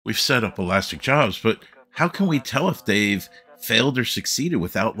We've set up Elastic Jobs, but how can we tell if they've failed or succeeded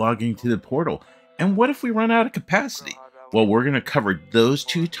without logging to the portal? And what if we run out of capacity? Well, we're going to cover those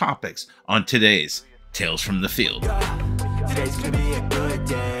two topics on today's Tales from the Field. Today's gonna be a good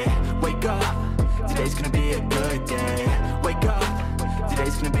day. Wake up. Today's gonna be a good day. Wake up.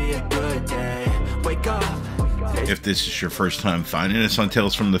 Today's gonna be a good day. Wake up. If this is your first time finding us on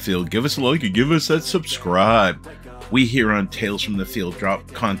Tales from the Field, give us a like and give us that subscribe. We here on Tales from the Field drop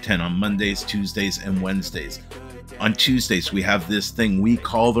content on Mondays, Tuesdays, and Wednesdays. On Tuesdays, we have this thing we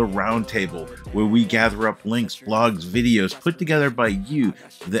call the Roundtable, where we gather up links, blogs, videos put together by you,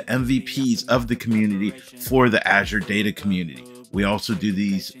 the MVPs of the community for the Azure data community. We also do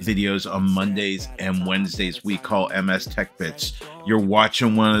these videos on Mondays and Wednesdays we call MS Tech Bits. You're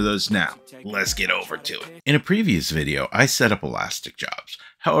watching one of those now. Let's get over to it. In a previous video, I set up Elastic Jobs.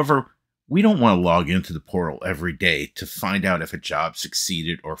 However, we don't want to log into the portal every day to find out if a job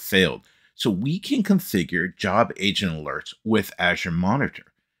succeeded or failed. So we can configure job agent alerts with Azure Monitor.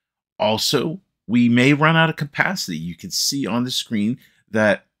 Also, we may run out of capacity. You can see on the screen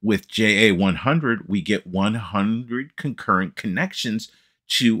that with JA100, we get 100 concurrent connections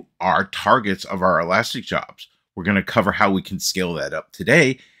to our targets of our Elastic Jobs. We're going to cover how we can scale that up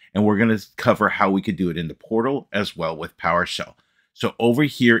today, and we're going to cover how we could do it in the portal as well with PowerShell. So over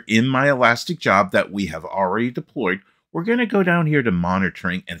here in my Elastic Job that we have already deployed, we're going to go down here to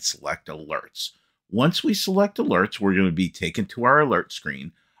monitoring and select alerts. Once we select alerts, we're going to be taken to our alert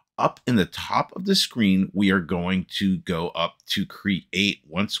screen. Up in the top of the screen, we are going to go up to create.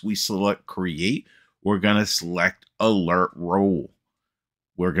 Once we select create, we're going to select alert rule.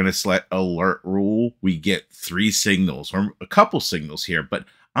 We're going to select alert rule. We get 3 signals or a couple signals here, but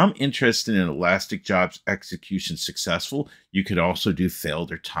I'm interested in Elastic Jobs execution successful. You could also do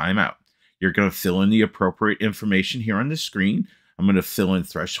failed or timeout. You're going to fill in the appropriate information here on the screen. I'm going to fill in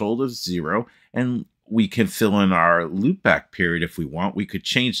threshold of 0, and we can fill in our loopback period if we want. We could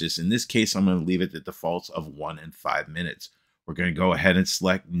change this. In this case, I'm going to leave it the defaults of 1 and 5 minutes. We're going to go ahead and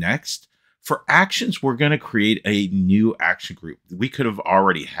select next. For actions, we're going to create a new action group. We could have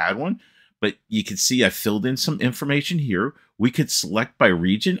already had one, but you can see I filled in some information here. We could select by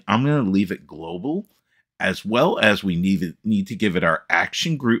region. I'm going to leave it global, as well as we need to give it our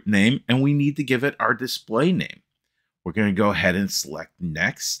action group name, and we need to give it our display name. We're going to go ahead and select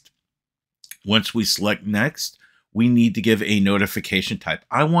next. Once we select next, we need to give a notification type.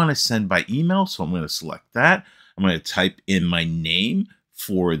 I want to send by email, so I'm going to select that. I'm going to type in my name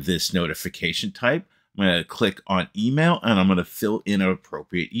for this notification type. I'm going to click on email, and I'm going to fill in an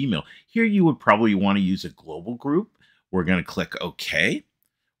appropriate email. Here you would probably want to use a global group. We're going to click OK.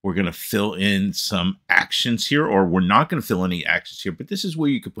 We're going to fill in some actions here, or we're not going to fill any actions here, but this is where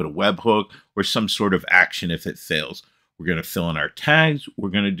you could put a webhook or some sort of action if it fails. We're going to fill in our tags. We're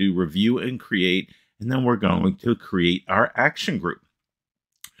going to do review and create, and then we're going to create our action group.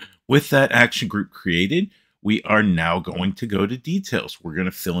 With that action group created, we are now going to go to details. We're going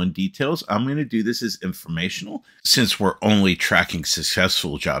to fill in details. I'm going to do this as informational since we're only tracking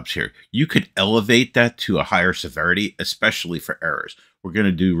successful jobs here. You could elevate that to a higher severity, especially for errors. We're going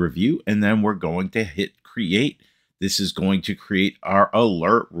to do review, and then we're going to hit create. This is going to create our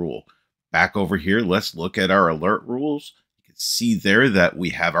alert rule. Back over here, let's look at our alert rules. You can see there that we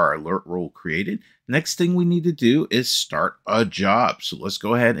have our alert rule created. Next thing we need to do is start a job. So let's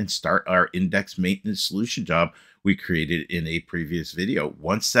go ahead and start our index maintenance solution job we created in a previous video.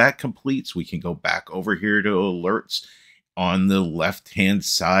 Once that completes, we can go back over here to alerts on the left-hand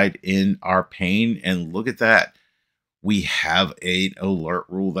side in our pane, and look at that. We have an alert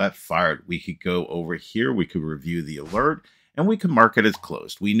rule that fired. We could go over here, we could review the alert, and we can mark it as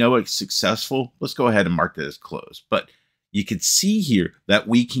closed. We know it's successful. Let's go ahead and mark it as closed. But you can see here that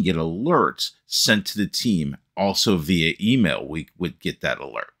we can get alerts sent to the team. Also via email, we would get that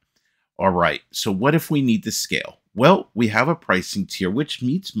alert. All right, so what if we need to scale? Well, we have a pricing tier which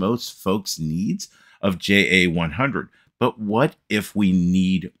meets most folks' needs of JA100. But what if we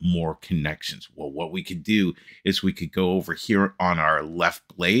need more connections? Well, what we could do is we could go over here on our left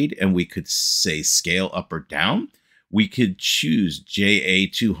blade and we could say scale up or down. We could choose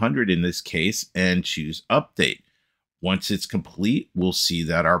JA200 in this case and choose update. Once it's complete, we'll see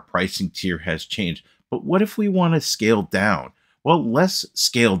that our pricing tier has changed. But what if we want to scale down? Well, let's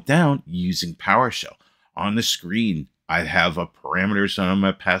scale down using PowerShell. On the screen, I have a parameters that I'm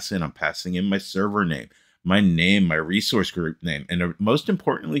going to pass in. I'm passing in my server name, my name, my resource group name, and most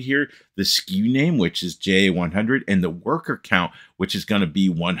importantly here, the SKU name, which is JA100, and the worker count, which is going to be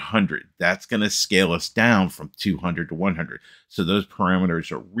 100. That's going to scale us down from 200 to 100. So those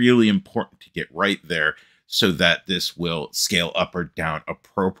parameters are really important to get right there so that this will scale up or down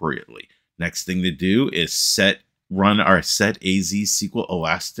appropriately. Next thing to do is run our set AZ SQL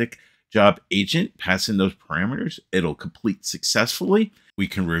Elastic job agent, pass in those parameters. It'll complete successfully. We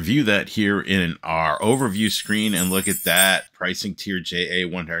can review that here in our overview screen and look at that. Pricing tier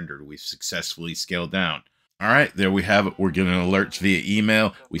JA100, we've successfully scaled down. All right, there we have it. We're getting alerts via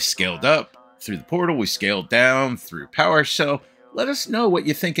email. We scaled up through the portal. We scaled down through PowerShell. Let us know what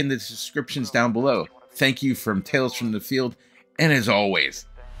you think in the descriptions down below. Thank you from Tales from the Field. And as always,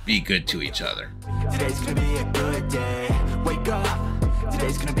 be good to each other. Today's gonna be a good day. Wake up.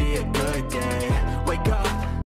 Today's gonna be a good day.